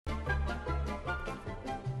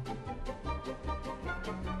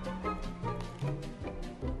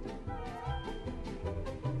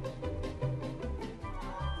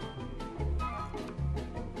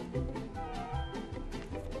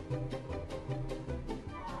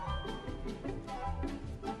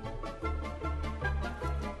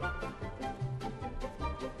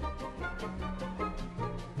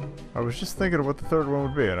I was just thinking of what the third one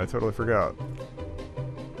would be, and I totally forgot.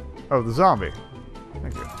 Oh, the zombie.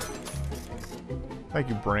 Thank you. Thank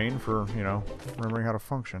you, brain, for, you know, remembering how to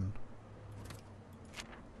function.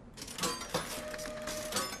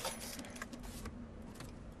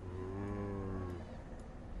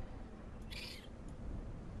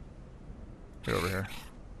 Get over here.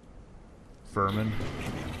 Vermin.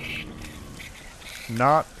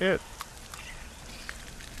 Not it.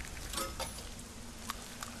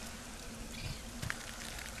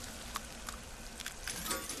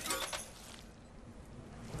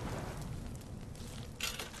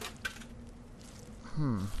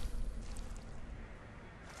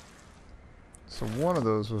 So one of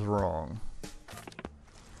those was wrong.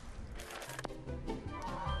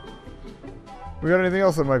 We got anything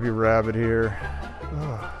else that might be rabid here?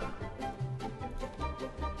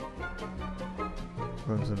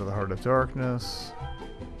 Glimpse into the heart of darkness.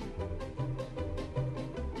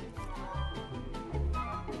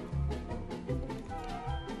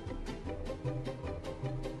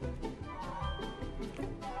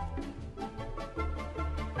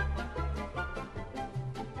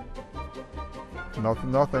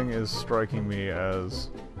 Nothing is striking me as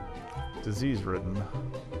disease-ridden.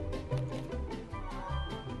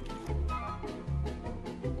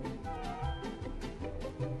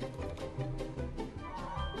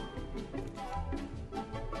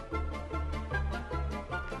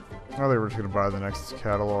 I think we're just gonna buy the next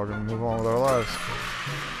catalog and move on with our lives.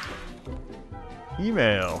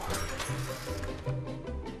 Email.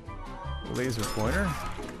 Laser pointer.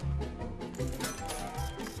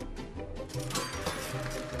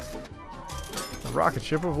 The rocket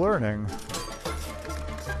ship of learning.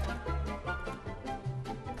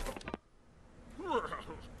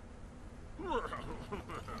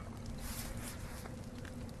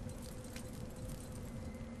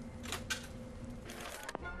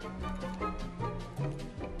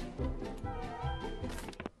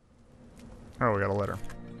 Oh, we got a letter.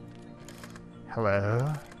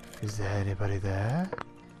 Hello? Is there anybody there?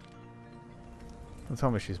 Don't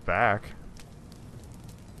tell me she's back.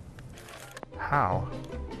 How?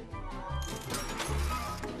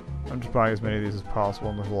 I'm just buying as many of these as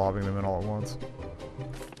possible and just lobbing them in all at once.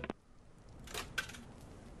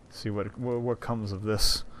 See what comes of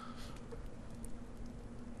this.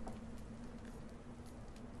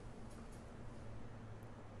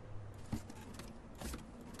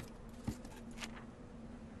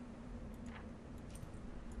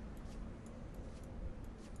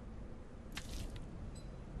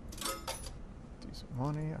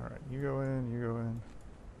 Money. Alright, you go in, you go in.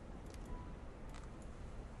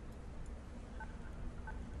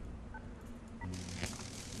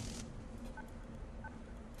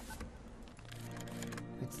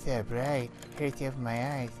 It's so bright. Hurts to open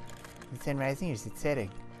my eyes. Is the sun rising or is it setting?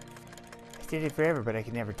 I stared at it forever, but I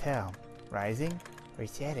can never tell. Rising or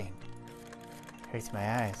setting? Hurts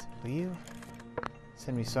my eyes. Will you?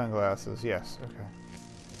 Send me sunglasses. Yes, okay.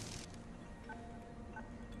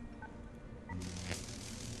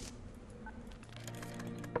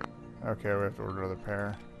 Okay, we have to order another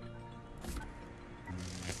pair.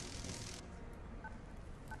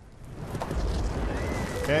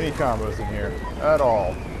 Any combos in here? At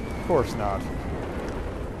all. Of course not.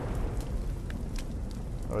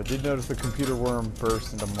 Oh, I did notice the computer worm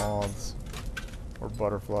burst into moths. Or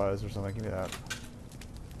butterflies or something. Give me that.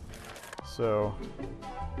 So...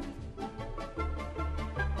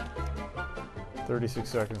 36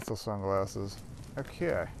 seconds till sunglasses.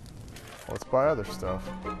 Okay. Let's buy other stuff.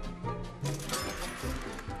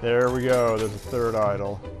 There we go. There's a third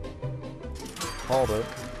idol. Called it.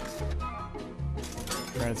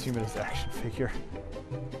 Transhumanist action figure.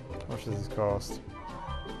 How much does this cost?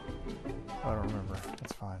 I don't remember.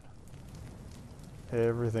 It's fine.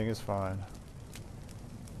 Everything is fine.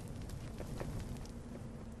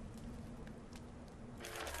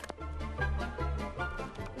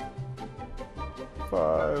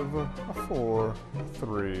 Five, a 4, a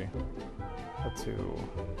 3, a 2,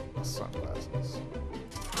 sunglasses.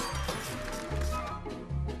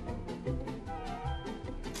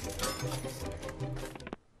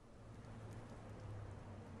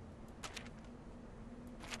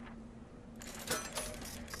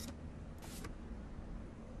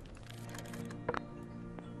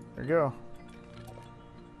 There you go.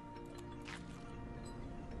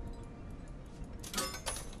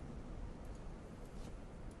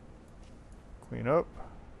 Clean up.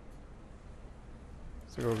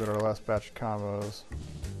 So we'll get our last batch of combos.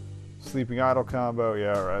 Sleeping Idol combo,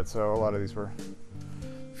 yeah, right. So a lot of these were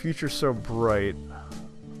Future So Bright.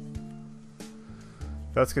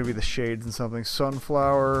 That's gonna be the shades and something.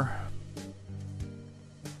 Sunflower.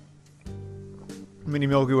 Mini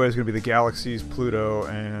Milky Way is going to be the galaxies, Pluto,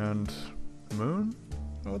 and the moon,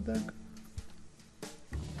 I would think.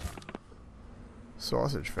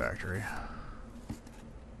 Sausage factory.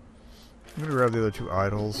 I'm going to grab the other 2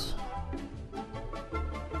 idols.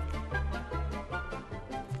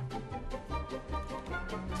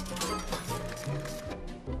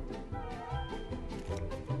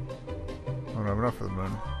 I don't have enough for the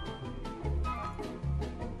moon.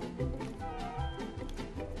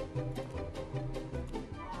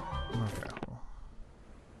 Okay.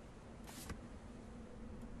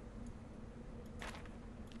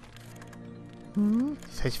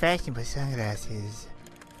 Such fashionable sunglasses.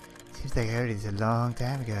 Seems like I heard these a long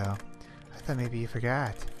time ago. I thought maybe you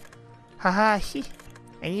forgot. Haha,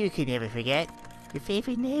 I knew you could never forget. Your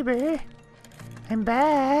favorite neighbor. I'm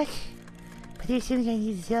back. But there's something I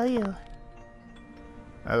need to tell you.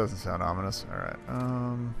 That doesn't sound ominous. Alright,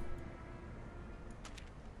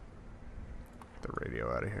 get the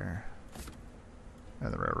radio out of here.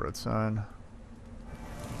 And the railroad sign.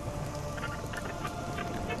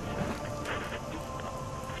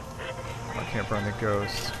 I can't burn the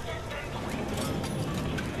ghost.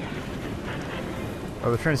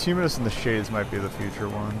 Oh, the transhumanist and the shades might be the future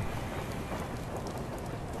one.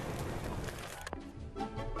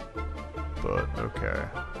 But, okay.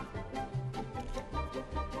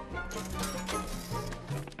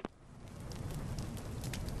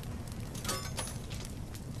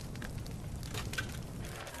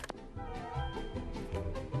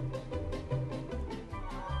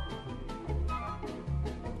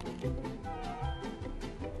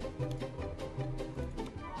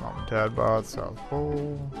 Mom and Dad bot, South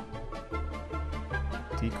Pole.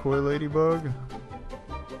 Decoy Ladybug.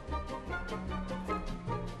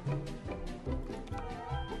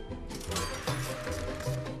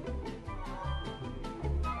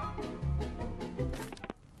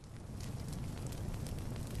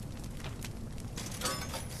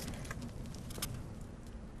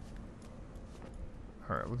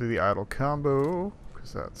 Alright, we'll do the idle combo,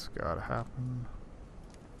 because that's gotta happen.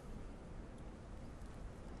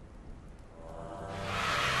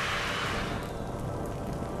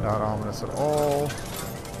 Not ominous at all.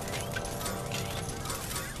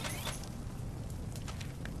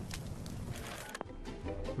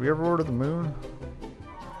 Did we ever order the moon?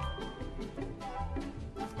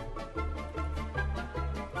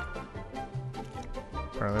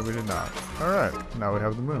 Apparently we did not. Alright, now we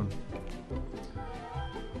have the moon.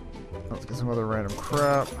 Let's get some other random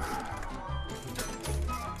crap.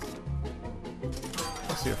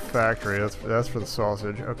 Let's see a factory. That's for the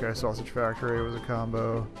sausage. Okay, sausage factory was a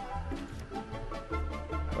combo.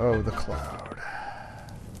 Oh, the cloud.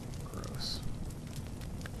 Gross.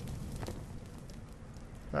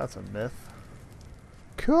 That's a myth.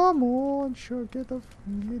 Come on, sure, get the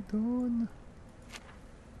fucking done.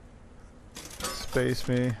 Space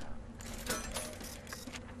me.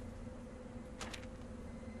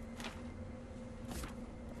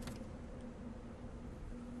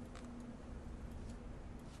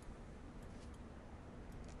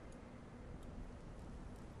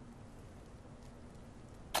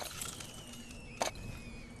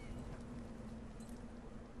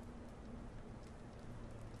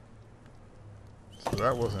 So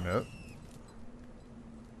that wasn't it.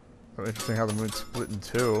 Oh, interesting how the moon split in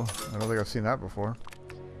 2. I don't think I've seen that before.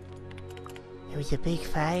 There was a big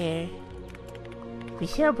fire. It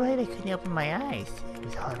was so bright I couldn't open my eyes. It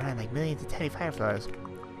was all around like millions of tiny fireflies.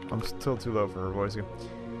 I'm still too low for her voice.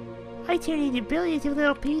 I turned into billions of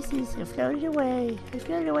little pieces and floated away. I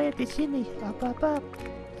floated away up the chimney, up, up, up,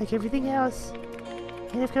 like everything else.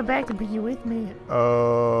 And I've come back to bring you with me.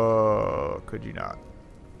 Oh, could you not?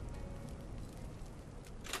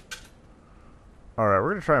 Alright, we're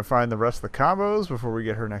going to try and find the rest of the combos before we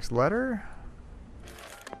get her next letter.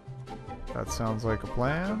 That sounds like a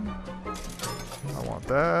plan. I want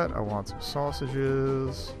that. I want some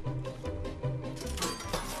sausages.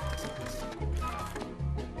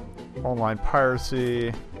 Online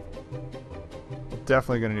piracy.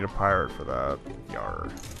 Definitely going to need a pirate for that. Yar.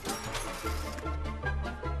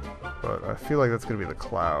 But I feel like that's going to be the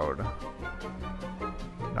cloud.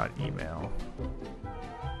 Not email.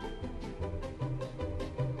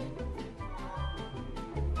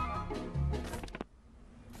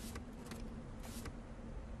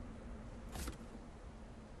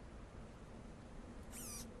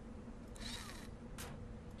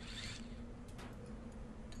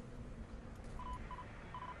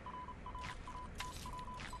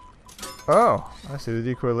 Oh, I see. The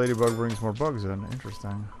decoy ladybug brings more bugs in.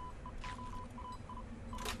 Interesting.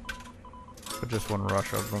 But just one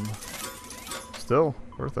rush of them. Still,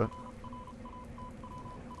 worth it.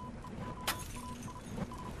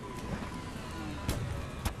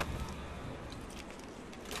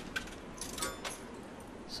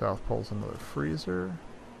 South Pole's another freezer.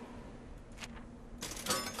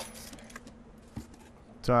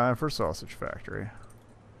 Time for sausage factory.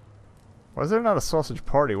 Why is there not a sausage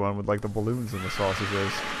party one with like the balloons and the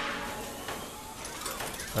sausages?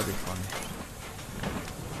 That'd be fun.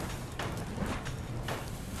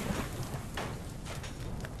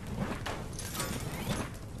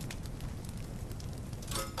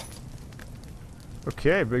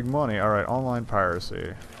 Okay, big money. Alright, online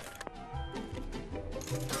piracy.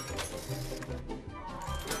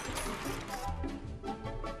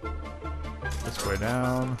 This way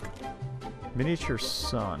down. Miniature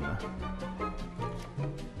sun.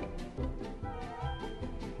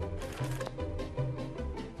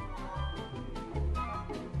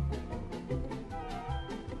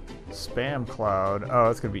 Spam cloud. Oh,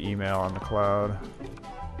 it's gonna be email on the cloud.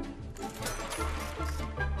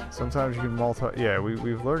 Sometimes you can multi... Yeah,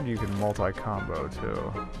 we've learned you can multi-combo,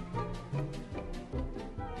 too.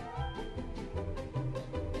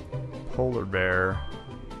 Polar bear.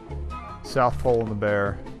 South Pole and the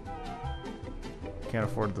bear. Can't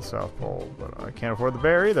afford the South Pole, but I can't afford the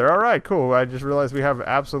bear either. Alright, cool. I just realized we have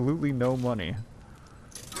absolutely no money.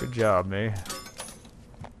 Good job, me. You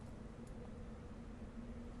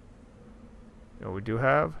know what we do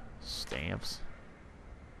have? Stamps.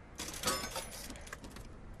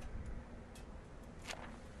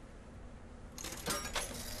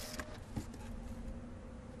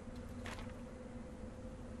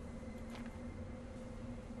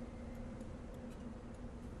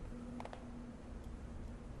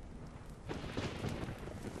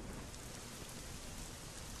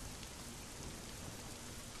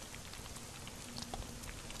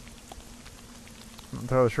 I'm not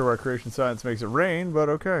entirely sure why creation science makes it rain, but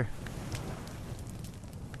okay.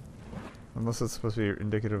 Unless it's supposed to be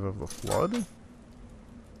indicative of the flood?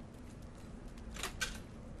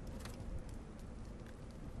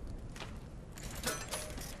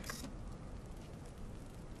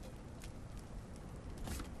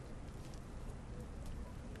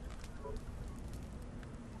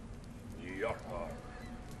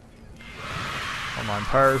 Online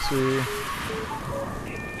piracy.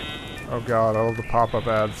 Oh god, I love the pop-up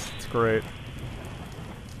ads. It's great.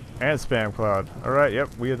 And spam cloud. Alright, yep,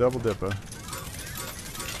 we a double dipper.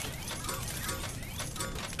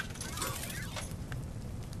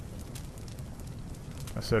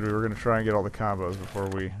 I said we were going to try and get all the combos before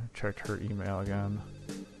we checked her email again.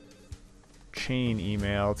 Chain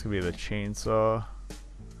email. It's going to be the chainsaw.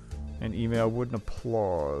 And email wooden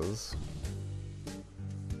applause.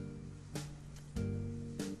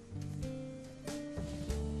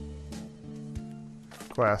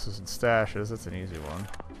 Glasses and stashes, that's an easy one.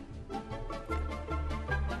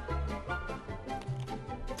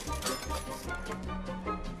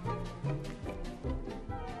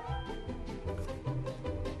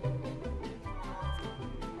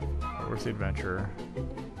 Oh, where's the adventure?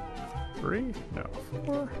 3? No.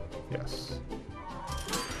 4? Yes.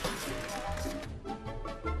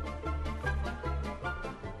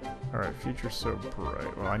 Alright, future's so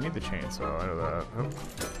bright. Well, I need the chainsaw, I know that. Oh.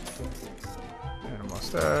 And a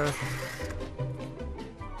mustache.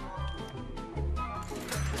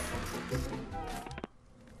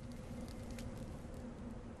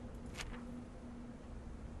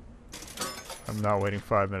 I'm not waiting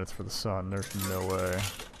 5 minutes for the sun. There's no way.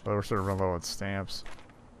 Well, we're sort of running low on stamps.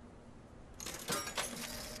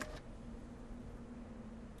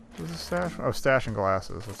 What's the stash? Oh, stash and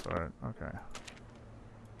glasses. That's right. Okay.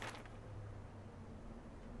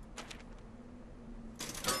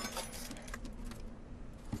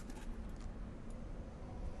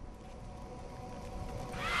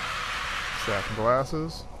 Stash and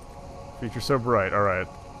glasses. Feature so bright. Alright.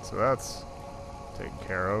 So that's taken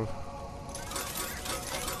care of.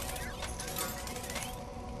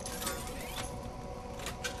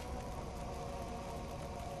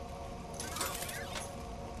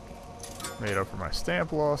 Made up for my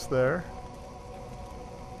stamp loss there.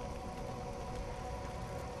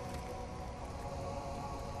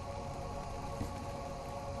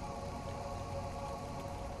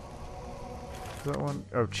 Is that one?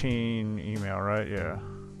 Oh, chain email, right? Yeah.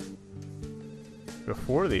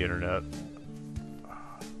 Before the internet.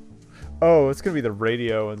 Oh, it's gonna be the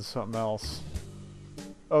radio and something else.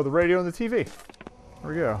 Oh, the radio and the TV.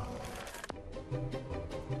 There we go.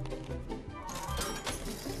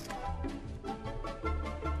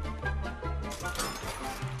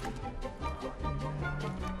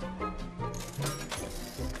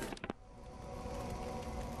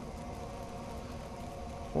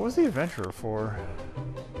 What was the adventurer for?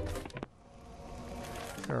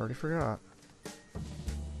 I already forgot.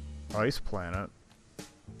 Ice planet.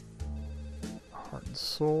 Heart and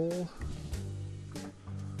Soul.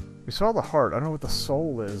 We saw the heart. I don't know what the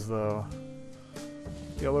soul is, though.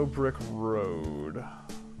 Yellow brick road.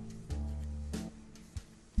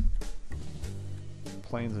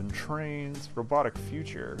 Planes and trains. Robotic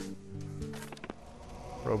future.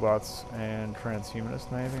 Robots and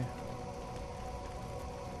transhumanist, maybe?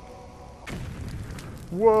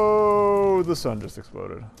 Whoa! The sun just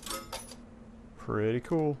exploded. Pretty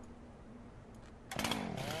cool.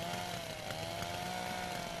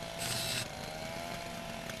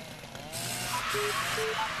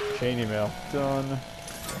 Chain email. Done.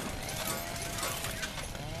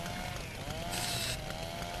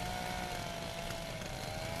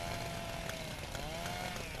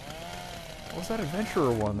 What was that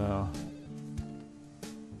adventurer one, though?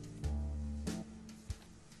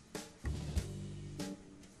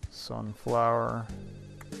 Sunflower.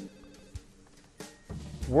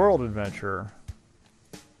 World adventure.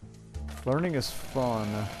 Learning is fun.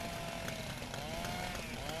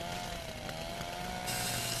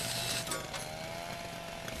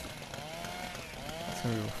 That's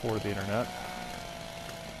gonna be before the internet.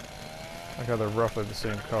 I got they're roughly the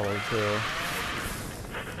same color too.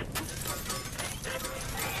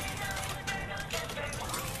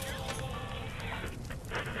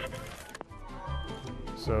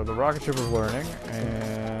 So the rocket ship of learning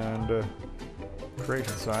and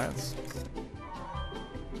creation science.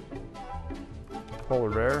 Polar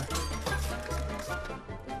bear.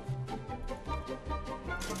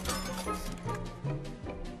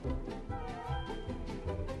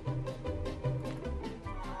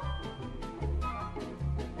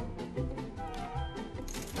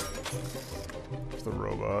 There's the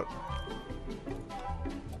robot.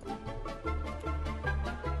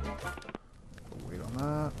 Wait on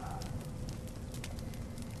that.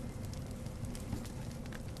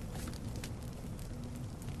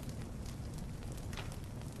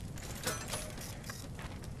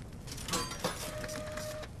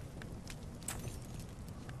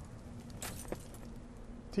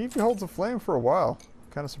 TV holds a flame for a while.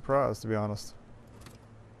 Kind of surprised, to be honest.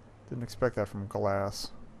 Didn't expect that from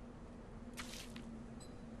glass.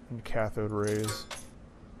 And cathode rays.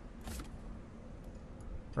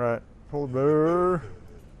 Right. Polar bear.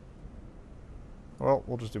 Well,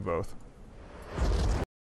 we'll just do both.